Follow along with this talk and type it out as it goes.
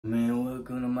Man,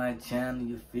 welcome to my channel,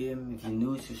 you feel me? If you're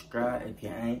new, subscribe. If you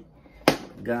ain't,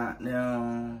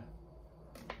 goddamn,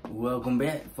 welcome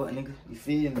back, fuck nigga, you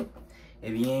feel me?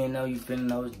 If you ain't know, you finna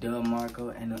know it's Dub Marco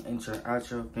and the intro,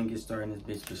 outro, finna get started in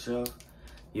this bitch for sure.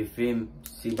 You feel me?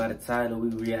 See by the title, we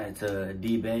react to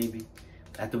DeeBaby.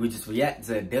 After we just react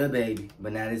to DeeBaby,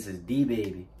 but now this is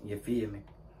DeeBaby, you feel me?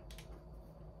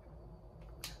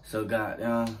 So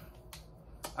goddamn,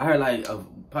 I heard like,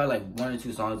 probably like 1 or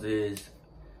 2 songs is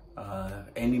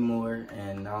Anymore,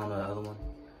 and I don't know the other one.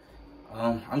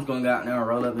 I'm just gonna go out now and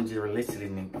roll up and just release it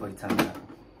in for the time out.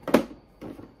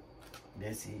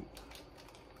 That's it.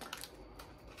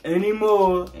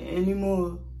 Anymore.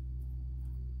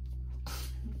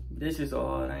 This is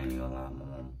all, I ain't even gonna lie,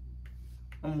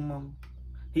 my mama.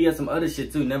 He has some other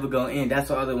shit too, Never Gon End. That's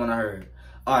the other one I heard.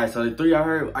 Alright, so the 3 I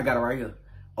heard, I got it right here.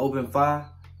 Open Fire,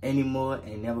 Anymore,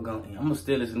 and Never Gon End. I'm gonna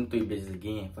still listen to them 3 bitches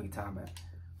again for the time out.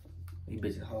 These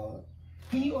bitches hard.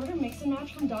 When you order Mix and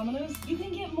Match from Domino's, you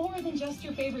can get more than just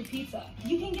your favorite pizza.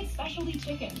 You can get specialty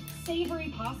chicken,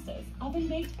 savory pastas,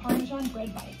 oven-baked Parmesan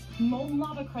bread bites, molten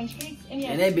lava crunch cakes, and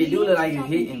yes, they do look like it's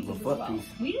hitting for fuck piece.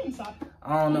 We didn't stop.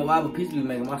 I don't know why, but pizza be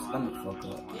making my stomach fuck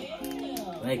up.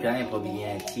 I ain't supposed to be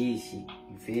getting cheese shit.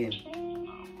 You feel me?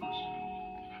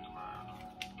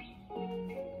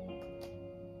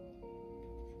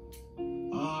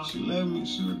 She left me,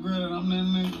 she regretted, I'm that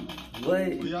nigga. What?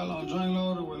 We y'all on drink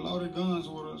loaded with loaded guns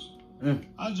with us.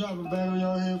 I drop a bag on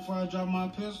your head before I drop my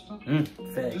pistol.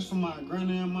 This for my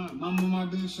granny and my mama, my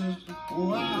big sister. Oh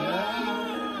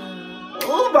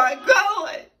my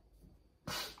god!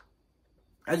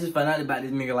 I just found out about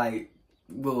this nigga like,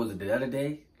 what was it, the other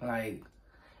day? Like,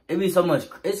 it be so much,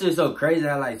 it's just so crazy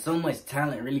how like so much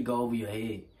talent really go over your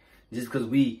head. Just cause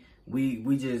we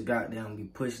just got them, we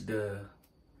pushed the,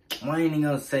 I ain't even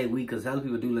gonna say we, cause other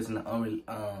people do listen to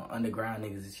underground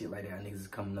niggas and shit like that. Niggas is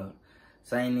coming up.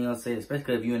 So I ain't even gonna say it,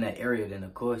 especially if you in that area, then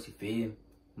of course you feel me.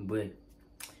 But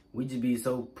we just be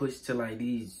so pushed to like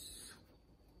these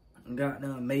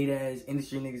goddamn made ass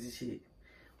industry niggas and shit.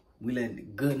 We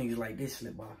let good niggas like this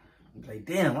slip by. We like,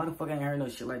 damn, why the fuck I ain't heard no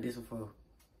shit like this before?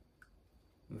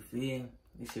 You feel me?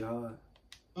 This shit hard.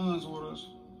 Guns with us.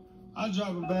 I drop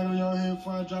a bag on your head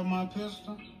before I drop my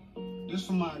pistol. This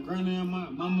for my granny and my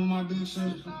mama, my big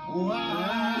sister. I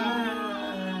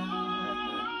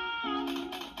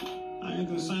ain't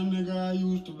the same nigga I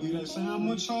used to be. They say I'm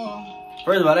mature.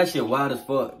 First of all, that shit wild as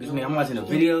fuck. This nigga, I'm watching a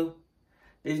video.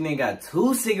 This nigga got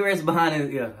 2 cigarettes behind his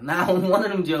ear. Not one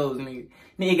of them Joes, nigga.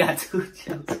 Nigga got 2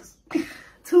 Joes.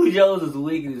 2 Joes is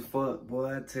wicked as fuck,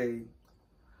 boy, I tell you.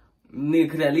 Nigga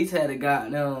could at least have a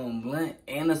goddamn blunt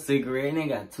and a cigarette. Nigga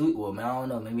got 2. Well, man, I don't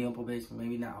know. Maybe on probation,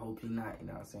 maybe not. Hopefully not. You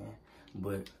know what I'm saying?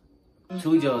 But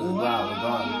 2 Joes is wild,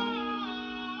 regardless.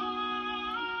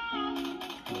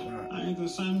 I ain't the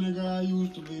same nigga I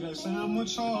used to be. They say I'm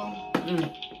mature.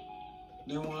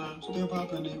 Then when I'm still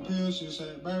popping these pills, she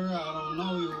said, baby, I don't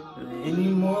know you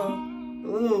anymore.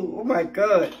 Ooh, oh my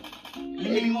god.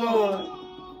 Anymore.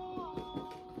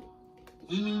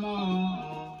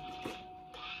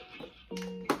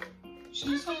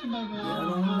 She said, baby, I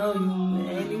don't know you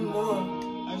anymore.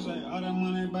 I say, all that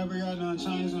money, baby, I done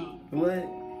changed them. What?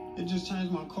 It just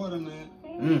changed my coordinate.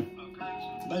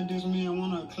 They diss me and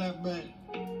wanna clap back.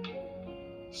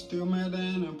 Still mad they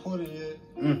ain't important yet.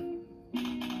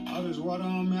 All this water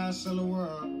on me, I sell the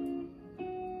world.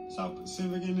 South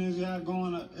Pacific in this yacht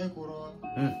going to Ecuador.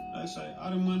 They say, all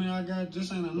the money I got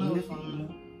just ain't enough for me.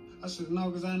 I said, no,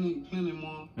 cause I need plenty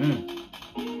more.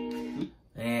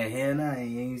 Man, hell nah,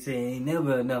 you say ain't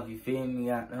never enough, you feel me?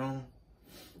 I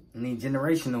need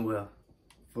generational wealth.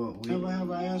 Never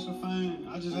have I asked for fame,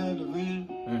 I just had the van.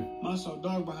 Muscle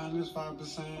dog behind this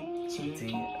 5%.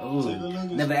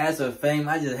 Ooh, never asked for fame,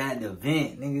 I just had the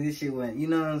vent. Nigga, this shit went, you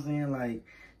know what I'm saying? Like,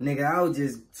 nigga, I was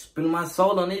just spilling my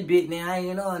soul on this bitch, nigga. I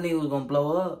didn't know a nigga was gonna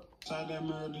blow up. Inside that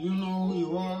mirror, do you know who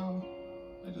you are?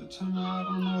 They just tell me I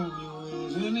don't know who you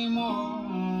is anymore.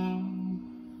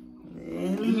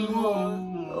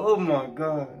 Oh my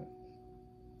god.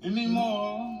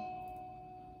 Anymore.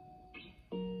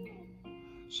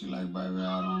 She like, baby,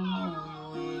 I don't know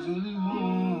who you is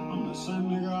anymore. I'm the same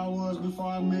nigga I was before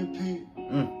I met Pete.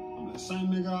 I'm the same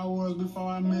nigga I was before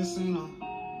I met Cena.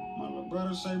 My little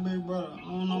brother say, big brother, I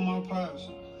don't know my pops.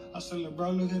 I said, little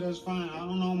bro, look here, that's fine. I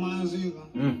don't know mine's either.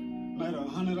 Made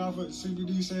 100 off it.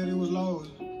 CBD said it was low.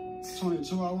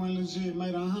 22, I went legit,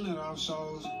 made 100 off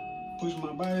shows. Push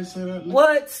my body, set up.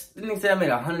 What? The nigga said I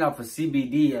made 100 off of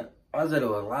CBD. I said it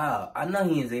was loud. I know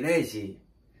he didn't say that shit.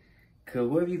 Cause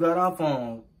whatever you got off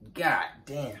on, god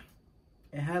damn.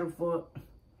 And how the fuck?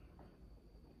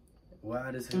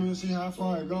 Wild as hell. Let me see how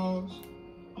far it goes.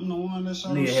 I'm the one that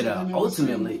showed Nigga them hit shit a they never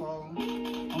ultimate seen lick. before.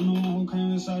 I'm the one who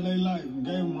came inside their life and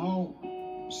gave them hope.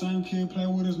 Same kid play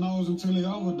with his nose until he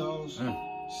overdosed. Same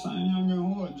young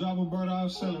and hood, drop a bird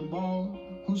off selling balls.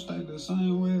 Who stayed the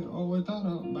same with or without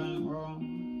a bankroll?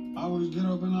 I always get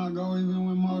up and I go even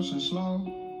when motion slow.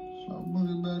 Slow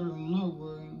boogie better than no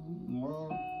boogie. Whoa.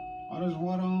 All this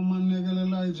water on my nigga look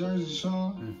like Jersey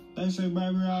Shore. They say,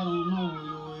 baby, I don't know who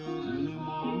you is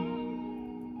anymore.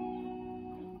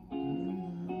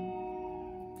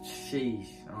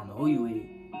 Sheesh, I don't know who you is.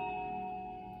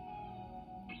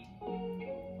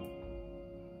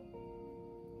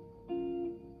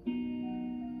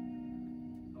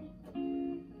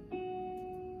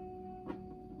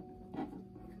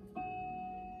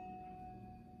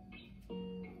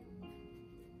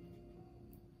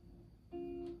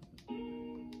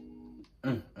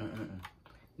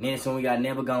 Next one we got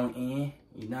Never Gon End.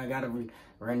 You know I gotta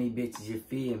run these bitches, you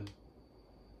feel me?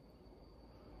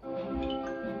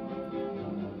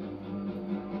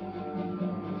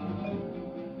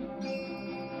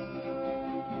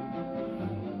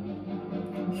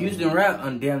 Houston rap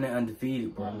damn near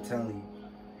undefeated, bro. I'm telling you.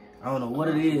 I don't know what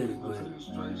it is, but them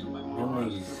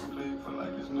niggas.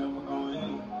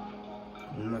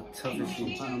 The toughest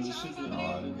shit.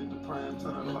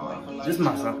 This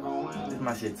my song. This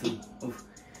my shit too. Oof.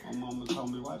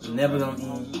 Never Gon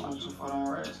End.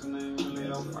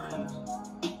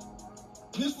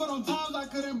 This for them times I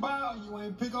couldn't buy. You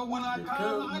ain't pick up when I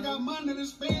call. I got money to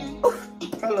spend.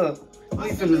 Hello.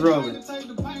 Wait for this rolling. Take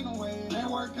the pain away.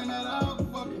 Ain't working it out.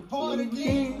 Fucking pour it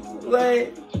again.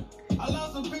 Wait. I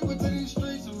lost some people to these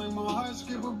streets and make my heart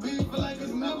skip a beat. Feel like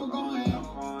it's never gonna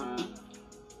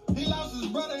end. He lost his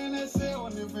brother in that cell,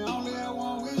 and if he only had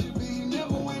one wish, he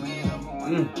never went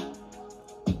in.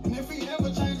 And if he ever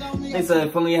changed on me, they said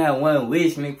if only had one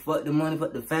wish, nigga, fuck the money,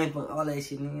 fuck the fame, fuck all that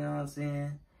shit, you know what I'm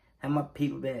saying? Have my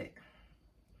people back.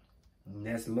 And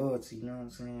that's loyalty, you know what I'm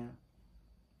saying?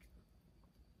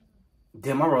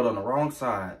 Damn, I wrote on the wrong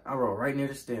side. I wrote right near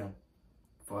the stem.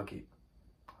 Fuck it.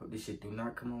 Hope this shit do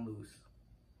not come on loose.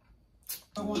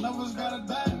 one of us gotta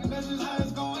die, and that's just how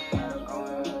it's going.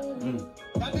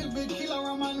 Got this big kilo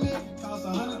around my neck, cost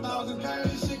 100,000 cash.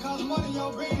 This shit cost more than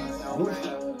your bands.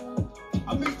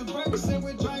 I mixed the breakfast set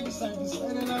with drinking savings.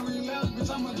 Say that I relapse, bitch,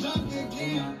 I'm a junkie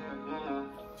again.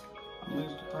 I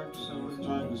mixed the breakfast set with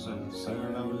drinking savings. Say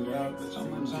that I relapse, bitch,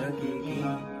 I'm a junkie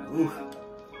again. Oof.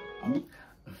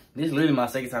 This is literally my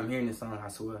second time hearing this song, I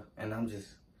swear. And I'm just...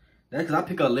 That's because I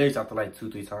pick up lyrics after like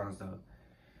 2-3 times, though.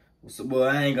 So, well,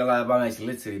 I ain't gonna lie about actually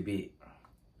listen to the beat.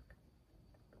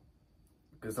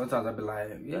 Because sometimes I be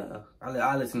like, yeah.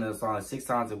 I listen to the song 6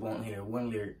 times and won't hear one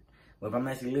lyric. But if I'm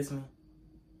actually listening,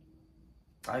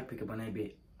 I pick up on that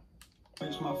beat.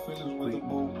 Fix my feelings with the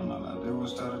boo, and all I did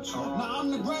was tell the truth. Now I'm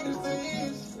the greatest there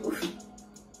is.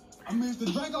 I mixed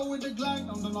the Draco with the Glock.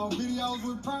 Don't do no videos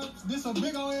with props. This a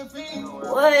big old FN.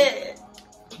 What?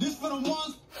 This for them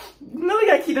ones. No, we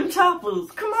gotta keep them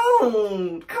choppers. Come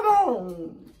on. Come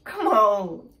on. Come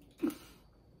on.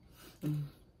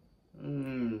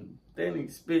 That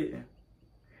nigga spitting.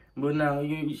 But no,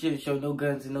 you shouldn't show no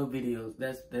guns in no videos.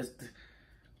 That's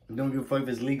don't give a fuck if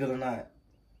it's legal or not.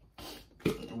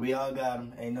 We all got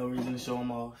them. Ain't no reason to show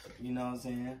them off. You know what I'm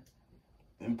saying?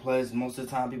 And plus, most of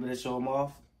the time, people that show them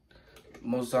off,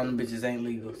 most of them bitches ain't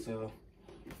legal. So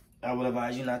I would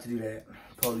advise you not to do that.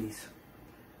 Police.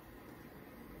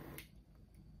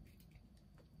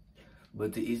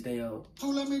 But to each day old.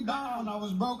 Who let me down? I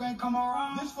was broke, ain't come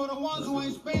around. This for the ones who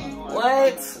ain't spent.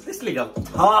 What? This nigga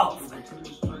tough.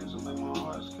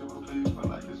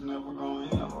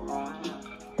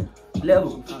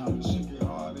 Level.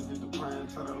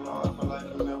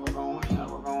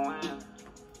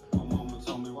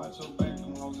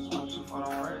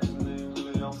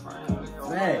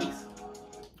 Thanks.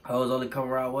 Hoes only come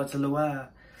around once in a while.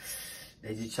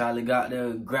 They just try to got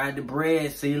there, grab the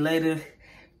bread. See you later.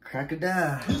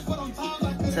 Crocodile.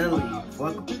 Tell you,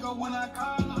 fuck em.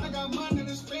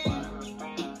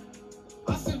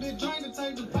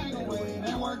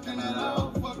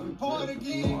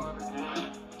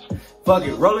 Fuck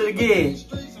it, roll it again.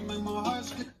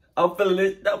 I'm feeling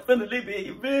it. I'm feeling it, man.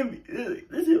 You feel me?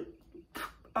 This is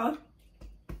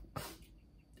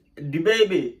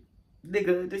DeeBaby.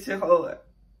 Nigga, this shit hard.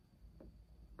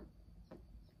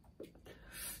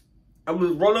 I'm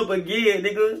gonna roll up again,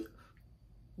 nigga.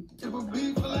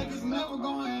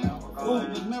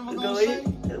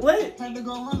 What? Had to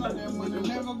go run on them when they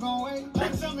never gon' wait.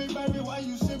 Tell me, baby, why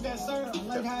you sip that soda? I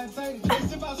like how it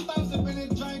tastes. If I stop sipping this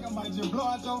drink, I might just blow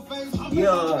out your face.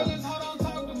 Yeah. Hold on,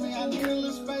 talk to me. I need a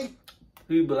little space.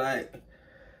 He be like,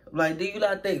 do you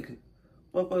not think?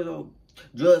 What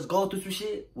Drugs go through some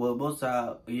shit. Well, both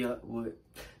sides, yeah, what?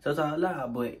 Sometimes lie,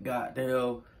 but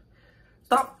goddamn,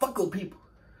 stop fucking with people.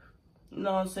 You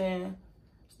know what I'm saying?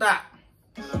 Stop.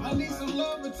 I need some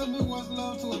love, but tell me what's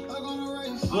love to a thug on the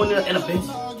race. Go in there and a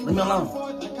bitch. Leave me alone.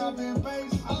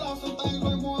 I lost some things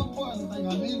way more important. Think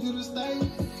I need you to stay.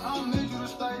 I don't need you to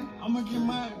stay. I'ma get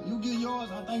mine, you get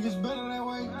yours. I think it's better that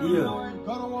way. Yeah.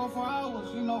 Go to war for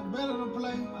hours, you know, better to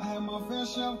play. I had my fair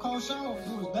share of cold showers.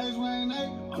 It was days we ain't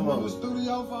ate. I'm in the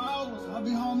studio for hours. I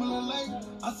be home a little late.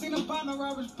 I seen a partner,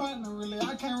 Robert's partner, really.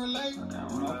 I can't relate.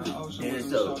 Yeah,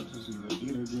 so.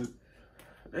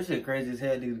 That shit crazy as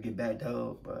hell, nigga, to get backed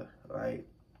up, bro. Like,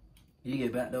 you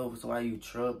get backed over, so why you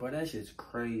truck, bro? That shit's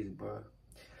crazy, bro.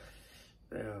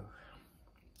 Yeah.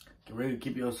 You can really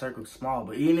keep your circle small,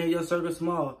 but even if your circle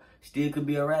small, still could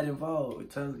be a rat involved, I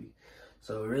tell you.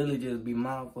 So really just be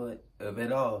mindful of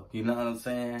it all. You know what I'm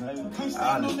saying? What?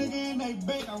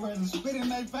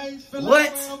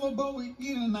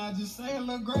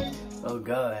 Oh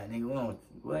God, nigga,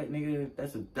 what, nigga?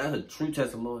 That's a true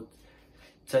test of Lord.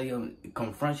 Tell you,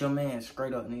 confront your man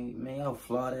straight up, nigga. Man, y'all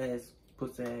flawed ass,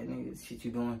 pussy ass nigga, shit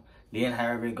you doing. Then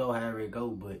however it go,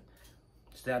 but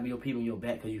stab your people in your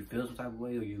back because you feel some type of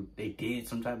way or they did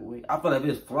some type of way. I feel like if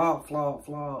it's flawed,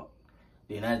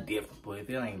 then that's different. But if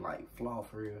it ain't like flawed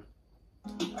for real.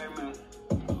 Hey man,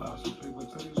 I lost some people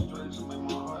to these streets and make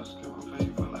my heart skip a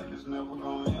beat. Feel like it's never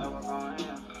gonna end.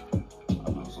 I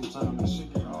know sometimes this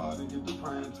shit get hard to get to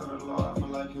praying to the Lord. I feel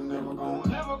like you never gonna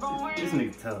end. This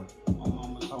nigga tough. My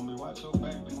mama told me watch your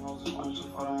back, them hoes is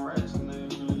punching for them racks and they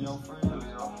ain't really your friend.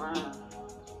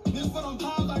 This for them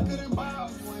times I couldn't buy.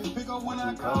 When pick up when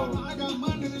I call, I got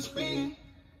money to spend.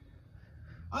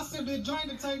 I sipped the drink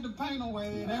to take the pain away.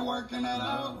 It ain't working at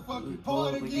all. Fuck you, pour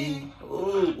it again.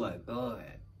 Oh my God.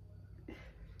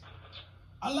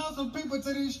 I lost some people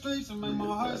to these streets and make my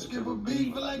heart skip a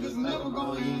beat. Feel like it's never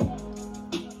gonna end.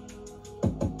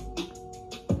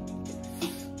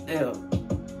 Damn.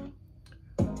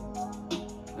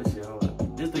 This shit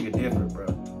hard. This nigga different, bro.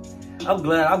 I'm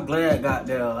glad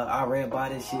goddamn I ran by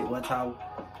this shit one time.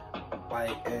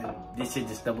 Like, and this shit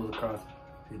just stumbled across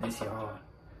me. This shit hard.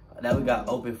 Now we got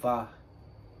open fire.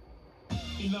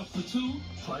 Enough for two,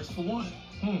 price for one.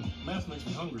 Math makes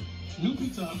me hungry. New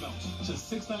Pizza Hut melts,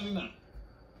 just $6.99.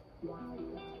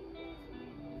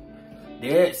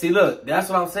 Yeah, see, look, that's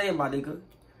what I'm saying, my nigga.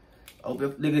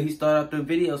 Open nigga, he started out the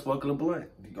video smoking a blunt.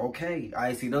 Okay,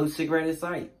 I see those cigarettes in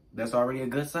sight. That's already a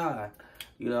good sign.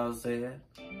 You know what I'm saying?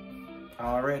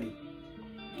 Already.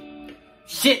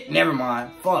 Shit, never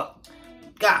mind. Fuck.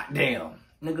 Goddamn,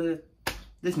 nigga.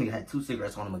 This nigga had 2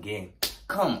 cigarettes on him again.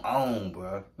 Come on,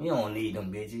 bro. You don't need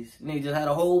them bitches. Nigga just had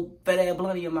a whole fat ass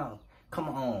blunt in your mouth. Come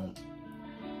on.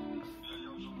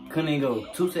 Couldn't even go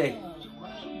 2 seconds.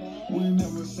 We ain't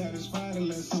never satisfied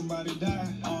unless somebody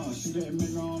die. See that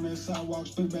nigga on that sidewalk,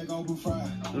 spit back open fry.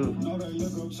 Know they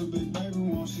look up to Big Baby,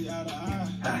 won't see eye to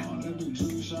eye. Let the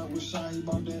jewelry shop was shy, he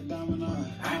bought that diamond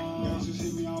eye. Yeah, just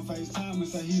hit me on FaceTime and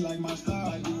say he like my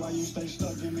style. Like why you stay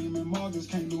stuck in Neiman Marcus,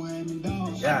 can't do hand me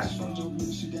down. Yeah.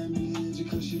 She gave me head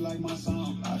because she like my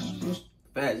song.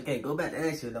 Fast, you can't go back to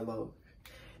that shit no more.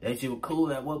 That shit was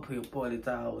cool at one point in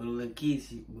time with a little kid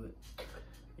shit, but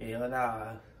yeah,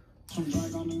 nah. Some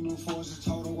drink on the new forces,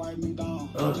 told her wipe me down.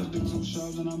 Just did 2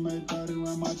 shows and I made 30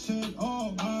 around my check.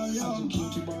 Oh, yeah. I just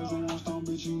killed 2 birds and 1 stone,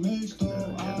 bitch, you mixed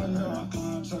up. Yeah. My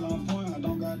clientele on point, I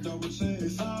don't got double check.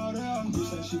 It's all there. Bitch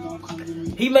said she gon' come get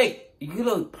me. He make, you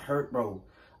look hurt, bro.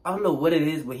 I don't know what it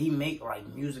is, but he make like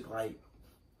music like,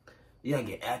 you gotta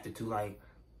get acted to. Like,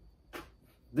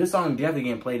 this song definitely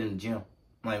getting played in the gym.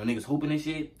 Like when niggas hooping and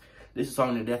shit, this is a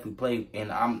song that definitely played,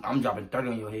 and I'm dropping 30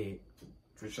 on your head.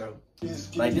 For sure.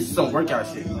 Like, this is some workout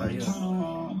shit right here.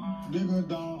 Digger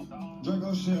down,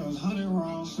 Draco shells, 100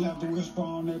 rounds, slap the whisper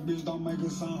on that bitch, don't make a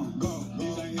sound. Go,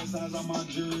 these ain't insides on my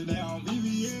jury, they all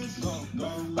VVS.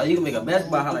 Go. Like, you can make a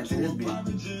basketball highlight to this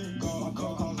bitch. Go, my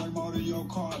car costs like more than your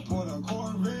car, put a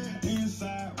Corvette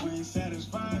inside, we ain't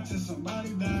satisfied till somebody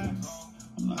die.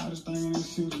 I'm the hottest thing in the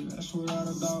city, that's without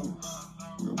a doubt.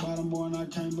 Real bottom boy and I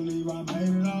can't believe I made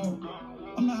it out.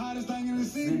 I'm the hottest thing in the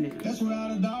city, that's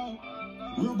without a doubt.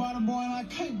 Real bottom boy and I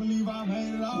can't believe I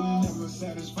made it all. Never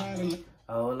satisfied.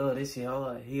 Oh look, this shit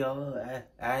hard. He hard.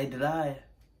 I ain't deny.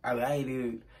 I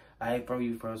mean, I ain't from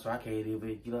you first, so I can't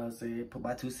even, you know what I'm saying, put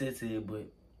my 2 cents in,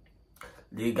 but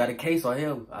they got a case on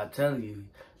him. I'm telling you,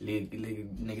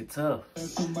 nigga tough.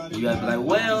 You gotta be like,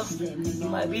 well, you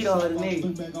might be the hardest nigga.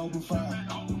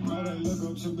 Know they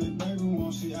look up to Big Baby,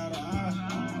 won't see eye to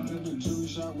eye. Let the jewelry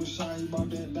shop was shy, he bought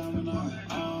that diamond eye.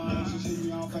 hit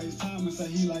me on FaceTime and say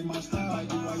he like my style. Like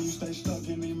the way you stay stuck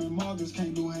in him and Marcus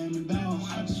can't do hand me down.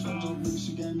 I just fucked up bitch,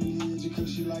 she gave me head just cause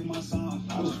she like my song.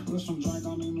 I just put some drink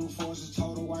on these new forces,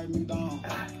 told her wipe me down.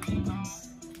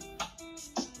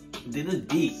 Did this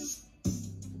beat.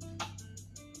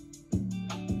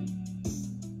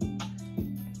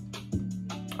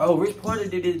 Oh, Rich Porter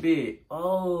did this bit.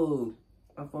 Oh,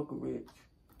 I fuck with Rich.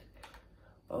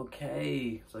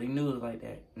 Okay, so you knew it was like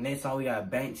that. Next song we got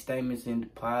bank statements and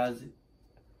deposit.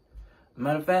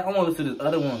 Matter of fact, I want to listen to this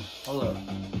other one. Hold up.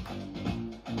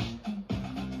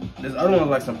 This other one was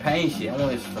like some pain shit. I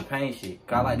want to listen to some pain shit.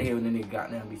 Cause I like to hear when the nigga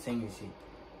got down and be singing shit.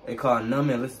 They call it Numb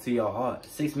and Listen to Your Heart.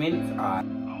 6 minutes? Alright.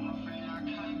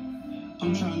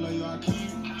 I'm trying to love you, I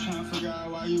can't. Trying to figure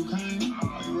out why you came.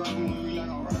 Are you rocking with me like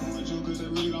I'm rocking with you? Cause it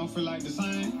really don't feel like the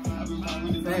same. I've been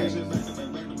popping the back to back to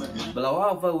back to back. But like, why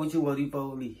I fuck with you, what you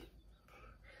fuck with me?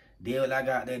 Then when I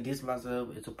got that diss myself,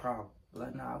 it's a problem.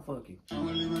 Like, nah, I fuck you. I'm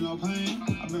really with no pain.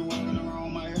 I've been walking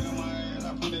around my head and my head.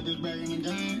 I put that bitch back in the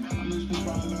game. I miss people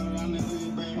I love that I never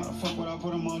hit, babe. Why the fuck would I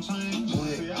put them on chain? Just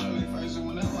to see how they face it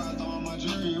whenever I throw on my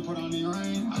jury and put on the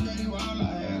rain. I gave you all I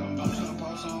had. I'm trying to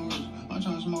pop some with you. I'm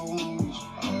trying to smoke one with you.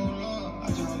 Oh, Lord, I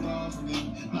just hope God forgive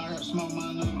me. Now I gotta smoke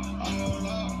my nigga. Oh,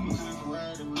 Lord, you came for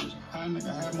rarity with you. How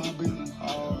nigga had my business.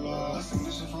 Oh, Lord, I seen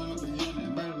this shit from the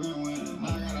beginning. Baby, been winning. Now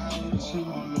I gotta have this shit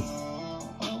on Lord.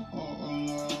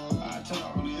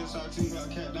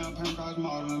 Cat down, pen cost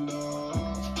more than a dog.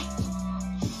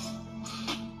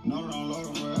 No, don't load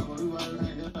them forever. We right,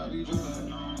 can't get out these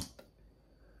drugs.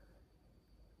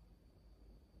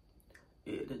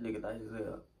 Yeah, this nigga nice as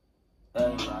hell. I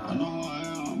know who I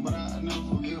am, but I never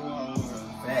forget who I was.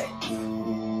 Facts.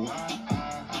 Ooh, I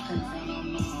can't feel I'm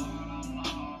numb.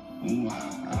 Ooh, I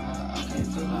can't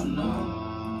feel I'm numb.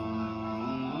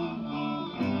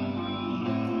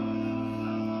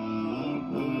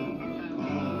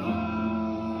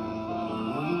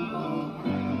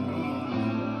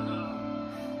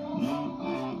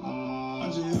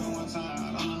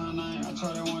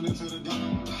 To the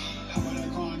game. How about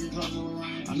that car and get closer with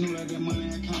rain? I knew that money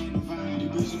had came to fame.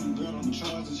 These bitches been built on the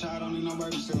charge. The child don't need no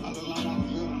baby still. I look like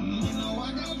I'm little. You know I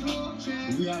got drugs.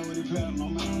 We already played no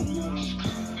man on the middle.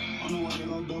 On the way to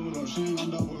go double up. She ain't gon'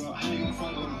 double up. I ain't gon'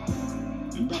 fuck with her.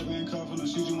 And baby ain't cuffin' her.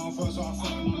 She just won't fuck, so I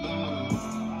fuck with her.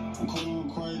 I'm cool on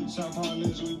the crate. South Park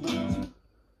lives with bad.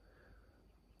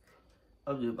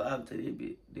 I'm just vibing to this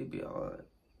bit. This be hard.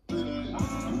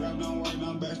 Rap don't work,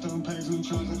 now backstuff and pays and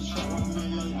chunks at the shop.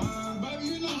 I'm baby,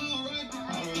 you know how I rock.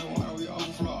 All of the water, we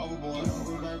overflow overboard.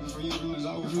 Baby, for you, it's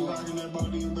over. If you rockin' that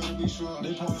body, you better be sure.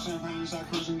 They pour champagne inside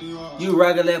Christian Dior. You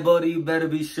rockin' that body, you better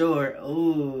be sure.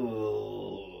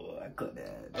 Ooh, I cut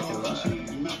that. That's a lot.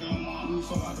 We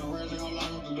fuck out the rest, they gon'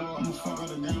 lock up the door. I'ma fuck out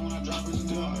the game when I drop it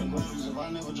still. The greatest, if I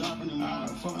never drop anymore. I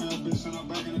fucking that bitch and I'm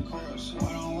back in the chorus.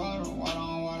 Water on water, water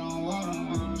on water on water.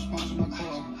 We gonna be sponsored by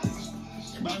Core.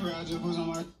 Baby, I just put some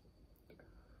like.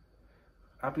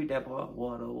 I beat that ball.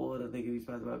 Water, they can be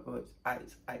sponsored by Coach.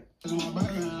 Ice. I put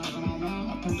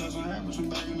that some habits from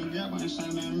back in the gap. I ain't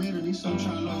saying that admitted. He's so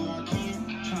trying to know where I came.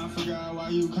 Trying to figure out why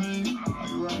you came. Are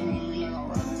you rocking with me like I'm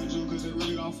rocking with you? Cause it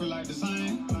really don't feel like the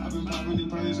same. I've been popping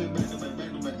these praise, back to back, back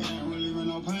to back. It ain't really been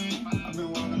no pain. I've been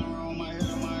walking around my head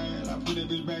and my head. I put that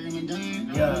bitch back in the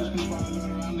game. Yeah.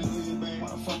 Why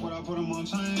the fuck would I put them on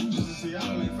chain? Just to see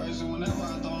how they face it whenever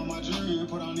I throw on my jury and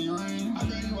put on the rain. I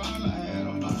gave you all I had.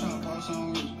 I'm trying to pop some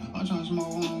with you. I'm trying to smoke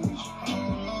one with you. Oh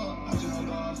Lord, I just hope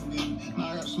God forgive me. Now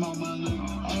I gotta smoke my nigga.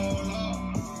 Oh Lord.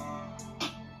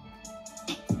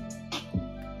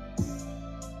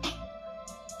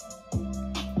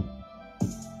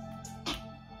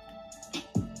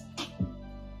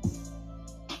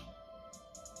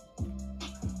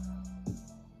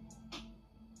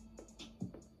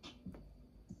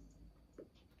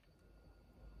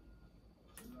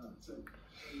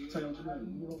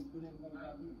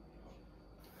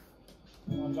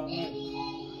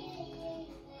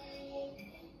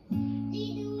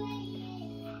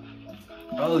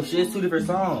 Oh shit, it's 2 different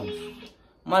songs.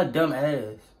 My dumb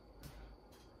ass.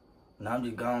 Nah, I'm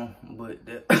just gone, but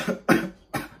that.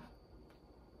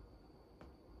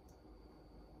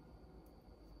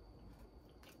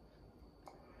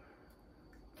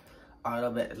 Alright,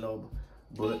 I'm back to low,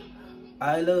 but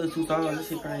I love the 2 songs. This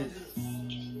shit crazy.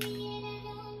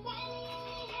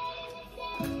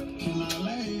 Can I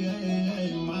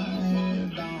lay my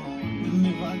head down? And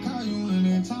if I call you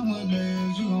anytime of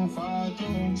days, you gon' fall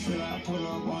through. Till I pull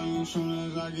up on you soon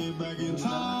as I get back in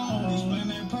town. Explain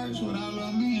that perks without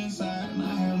love me inside, and I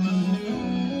have nothing to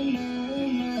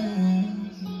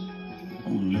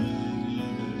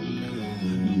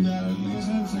You gotta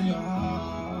listen to your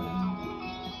heart.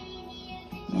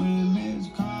 When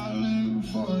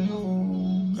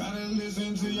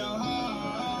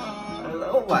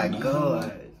my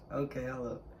god. Okay, hold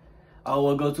up. Oh,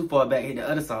 we'll go too far back. Hit the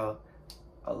other song.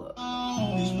 Hold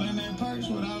up. Explain that perks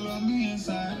without love me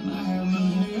inside, and I have no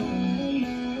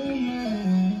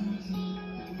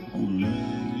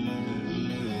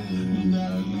You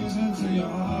gotta listen to your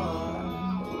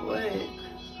heart. What?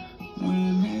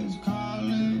 When it's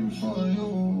calling for you,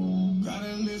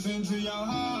 gotta listen to your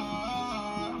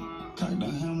heart. Cock the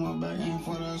hammer back, aim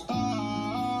for the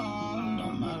star.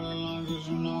 Don't matter long as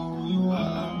you know who you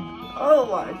are. Oh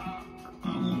my.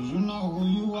 Long as you know who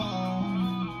you are.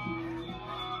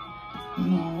 You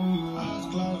know who you are. Eyes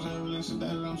closed, every listen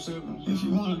that I'm sipping. If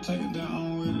you wanna take it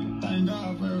down with it, thank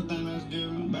God for everything that's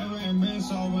given. Baby ain't been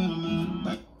so in a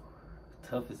minute.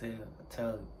 Tough as hell, I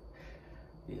tell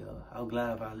you. Yeah, I'm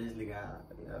glad if I literally got,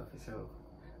 yeah, for sure.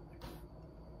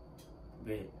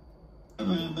 Bet.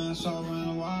 Baby ain't been sober in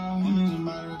a while. He need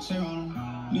somebody to check on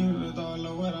him. Needed to throw a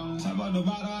little wet on him. Talk about the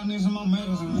bottle, I need some more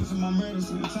medicine. Need some more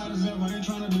medicine. Tired as ever, ain't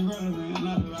trying to be relevant.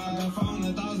 Not that I got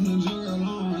 400,000 in jewelry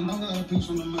alone. And don't got a piece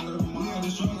from the middle of the month. We had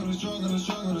to struggle,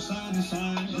 the sign to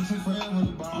shine. It took forever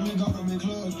to buy. Only go to big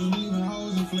clubs, cause we even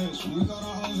hoes in flesh. When we go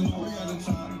to hoes and we got the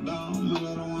top down. Middle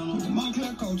of the winter. The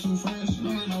Montclair coat too fresh.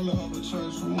 No ain't no love but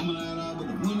church. Woman that I, but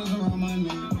the windows around my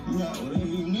neck. We got whatever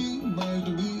you need. Birds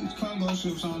to beach, cargo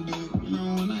ships on deck.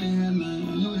 No, when I ain't had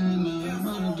nothing, you ain't had nothing.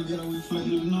 Right up together, we flake.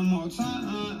 No more time.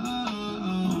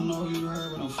 I don't know if you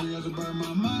heard, but I'm free as a bird,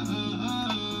 my mind.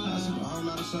 I see a whole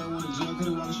lot of shit when the jail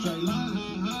could've walked a straight line.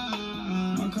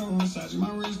 My cover Versace, my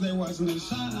wrist, they watching it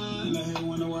shine. And the head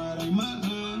wonder why it ain't mine.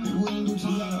 It wouldn't do too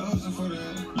lot of hustle for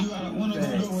that. You gotta wanna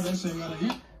go do what that shit gotta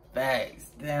hit.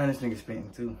 Facts. Damn, this nigga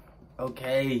spitting too.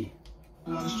 Okay.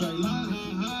 Walk a straight line.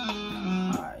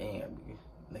 I am.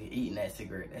 Nigga eating that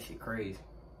cigarette. That shit crazy.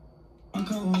 My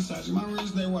cover Versace, my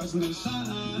wrist, they watching it shine.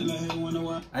 And the head wonder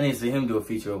why. I need to see him do a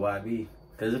feature with YB.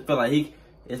 Cause it feel like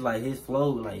it's like his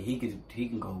flow, like he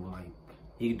can go like,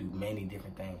 he can do many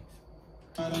different things.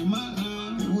 It ain't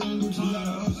mine. It wouldn't do too lot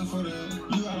of hustle for that.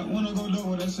 You gotta wanna go do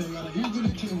what that shit. Gotta hear to the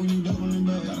clip when you doubling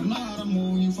back. Gotta know how to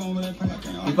move when you phone with that pack.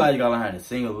 You probably gotta learn how to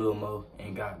sing a little more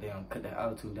and goddamn cut that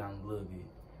auto-tune down a little bit.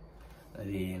 And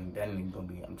then that nigga gonna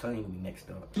be, I'm telling you, gonna be next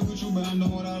up. Do what you but I know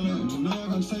what I learned. You know I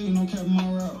gonna tell you no cap in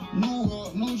my route. No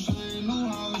up, no chain, no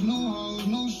house, no hoes,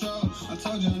 no straps. I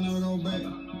told you I never go back.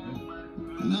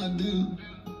 And I didn't.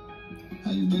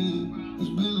 How you been? It's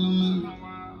been a little minute.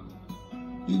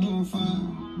 You doing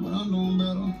fine, but I'm doing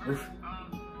better. Oof.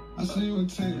 I send you a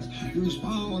text, you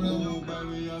respond whatever,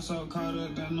 baby. You're so caught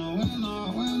up that no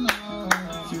winner.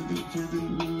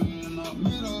 50-50,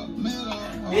 middle.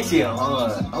 This shit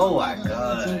hard. Oh my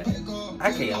god.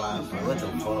 I can't lie, bro. What the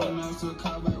fuck?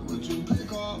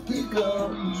 Pick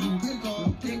up.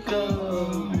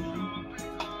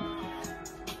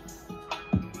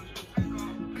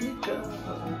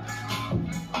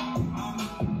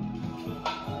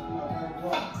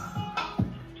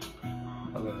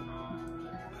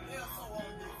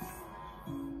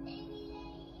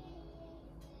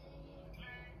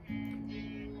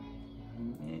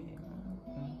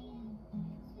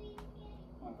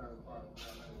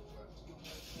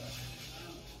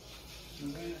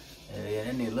 Yeah,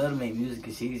 that nigga love to make music,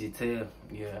 cause she easy to tell.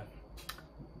 Yeah,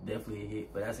 definitely a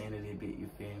hit. But that's the end of the bit, you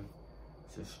feel me?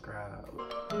 Subscribe.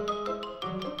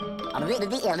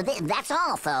 That's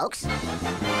all, folks.